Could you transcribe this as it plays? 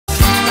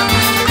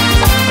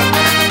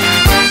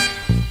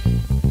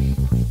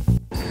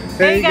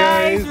Hey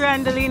guys,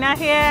 Randalina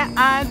here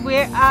and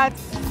we're at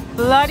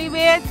Bloody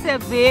Bay,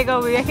 Tobago.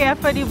 We're here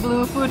for the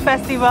Blue Food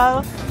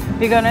Festival.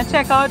 We're gonna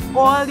check out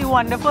all the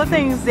wonderful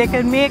things they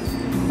can make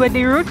with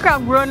the root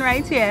crab grown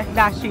right here,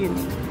 Dasheen.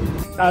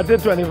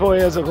 Started 24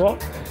 years ago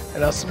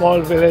in a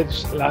small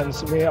village,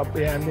 Lansme, up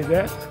behind me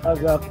there,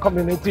 as a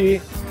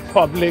community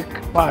public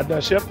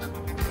partnership.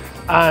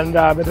 And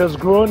it has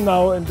grown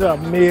now into a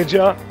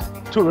major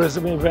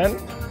tourism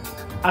event.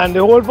 And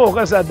the whole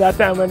focus at that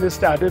time when they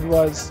started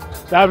was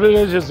that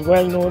village is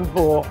well known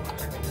for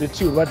the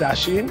tuber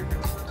dasheen.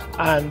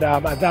 And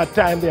at that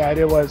time the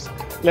idea was,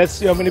 let's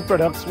see how many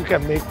products we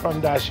can make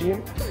from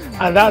dasheen.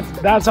 And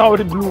that's how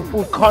the Blue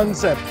Food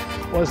concept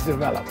was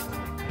developed.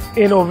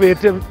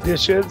 Innovative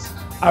dishes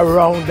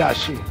around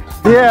dasheen.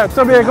 Yeah,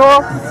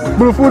 Tobago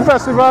Blue Food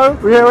Festival.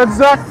 We're here with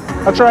Zach.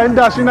 I'm trying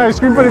dasheen ice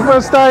cream for the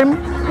first time.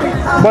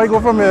 Boy, go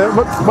from here.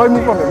 Boy,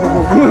 move from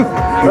here.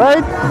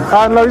 Right?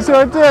 And let me see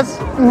how it tastes.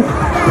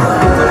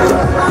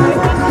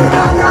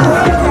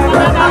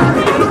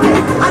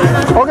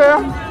 Okay,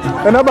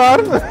 not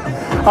bad.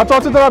 I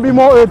thought it would be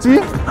more earthy,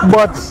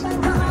 but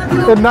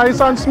it's nice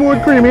and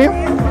smooth, creamy.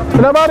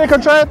 Not bad, you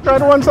can try it. Try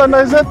it once and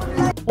nice it.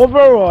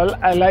 Overall,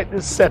 I like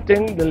the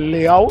setting, the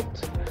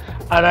layout,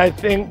 and I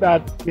think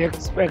that we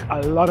expect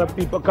a lot of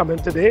people coming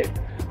today.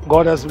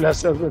 God has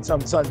blessed us with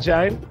some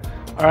sunshine.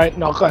 All right,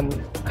 knock on.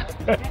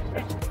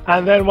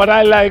 And then what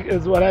I like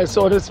is what I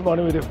saw this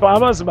morning with the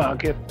farmers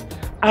market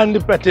and the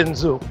petting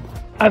zoo.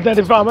 And then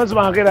the farmers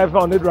market, I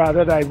found it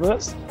rather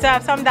diverse. To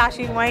have some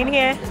dasheen wine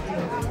here.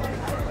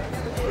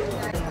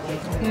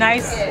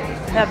 Nice,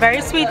 a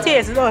very sweet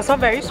taste. It's also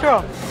very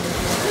strong.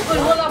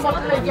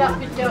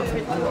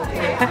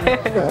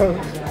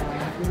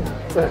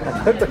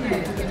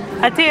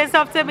 A taste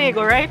of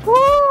Tobago, right? Woo!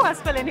 I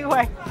smell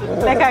anyway.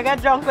 Like I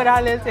got drunk with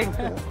that little thing.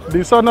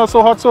 The sun not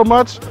so hot so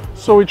much,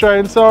 so we're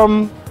trying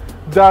some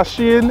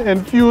dasheen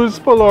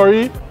infused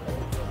pylori.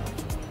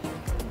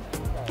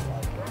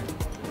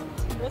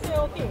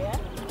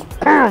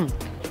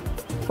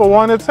 For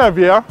one, it's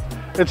heavier.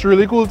 It's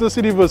really cool to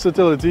see the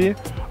versatility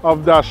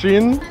of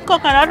dasheen.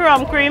 Coconut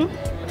rum cream.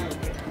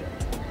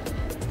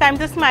 Time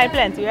to smile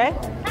plenty, right?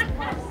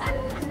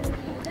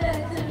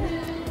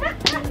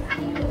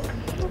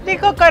 The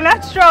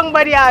coconut strong,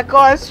 but the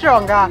alcohol is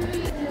stronger.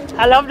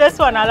 I love this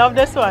one. I love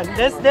this one.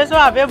 This will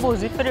have you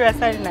boozy for the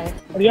rest of the night.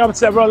 And you have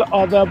several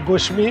other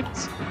bush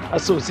meats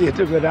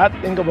associated with that.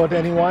 Think about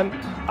anyone,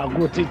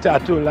 agouti,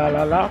 tatu, la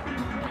la la.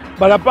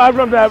 But apart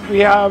from that, we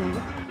have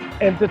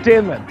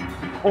entertainment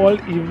all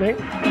evening.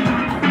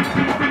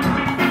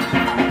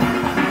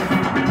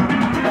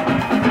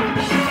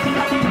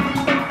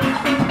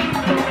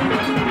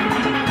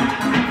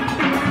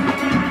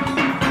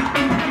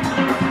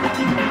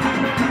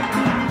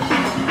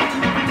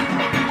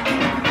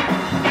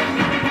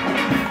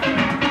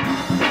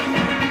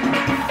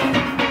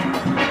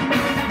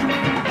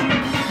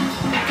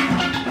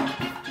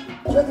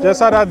 Just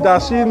had a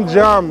dasheen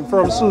jam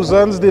from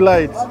Susan's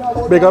Delight.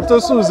 Big up to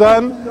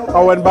Susan.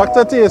 I went back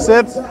to taste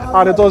it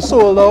and it was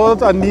sold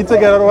out and need to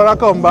get it when I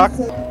come back.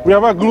 We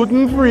have a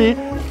gluten-free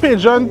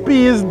pigeon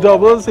peas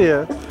doubles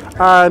here.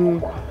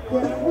 And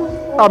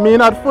I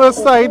mean, at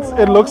first sight,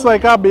 it looks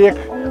like a bake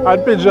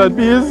and pigeon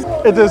peas.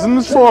 It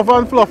isn't soft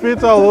and fluffy,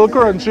 it's a little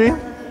crunchy.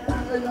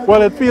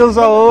 Well, it feels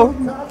a little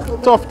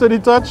tough to the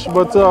touch,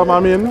 but I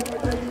mean,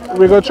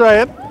 we're gonna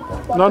try it.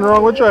 Nothing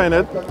wrong with trying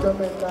it.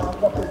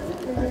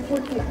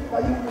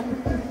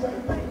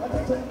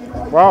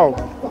 Wow,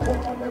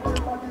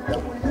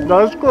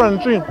 that is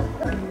crunchy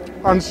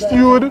and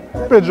stewed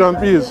pigeon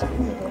peas.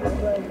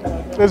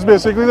 It's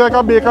basically like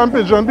a bacon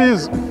pigeon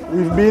peas.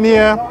 We've been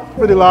here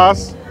for the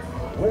last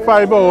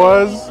 5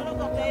 hours.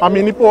 I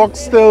mean, the pork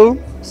still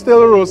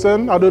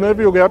roasting. I don't know if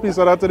you'll get a piece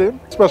of that today.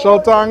 Special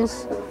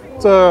thanks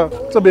to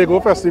Tobago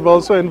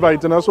Festivals for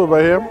inviting us over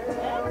here.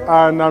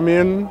 And I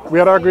mean, we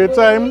had a great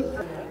time.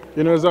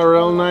 You know, it's a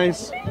real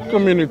nice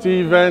community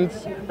event.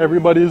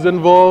 Everybody's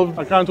involved.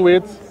 I can't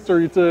wait to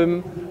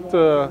return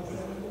to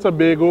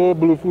Tobago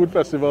Blue Food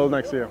Festival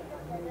next year.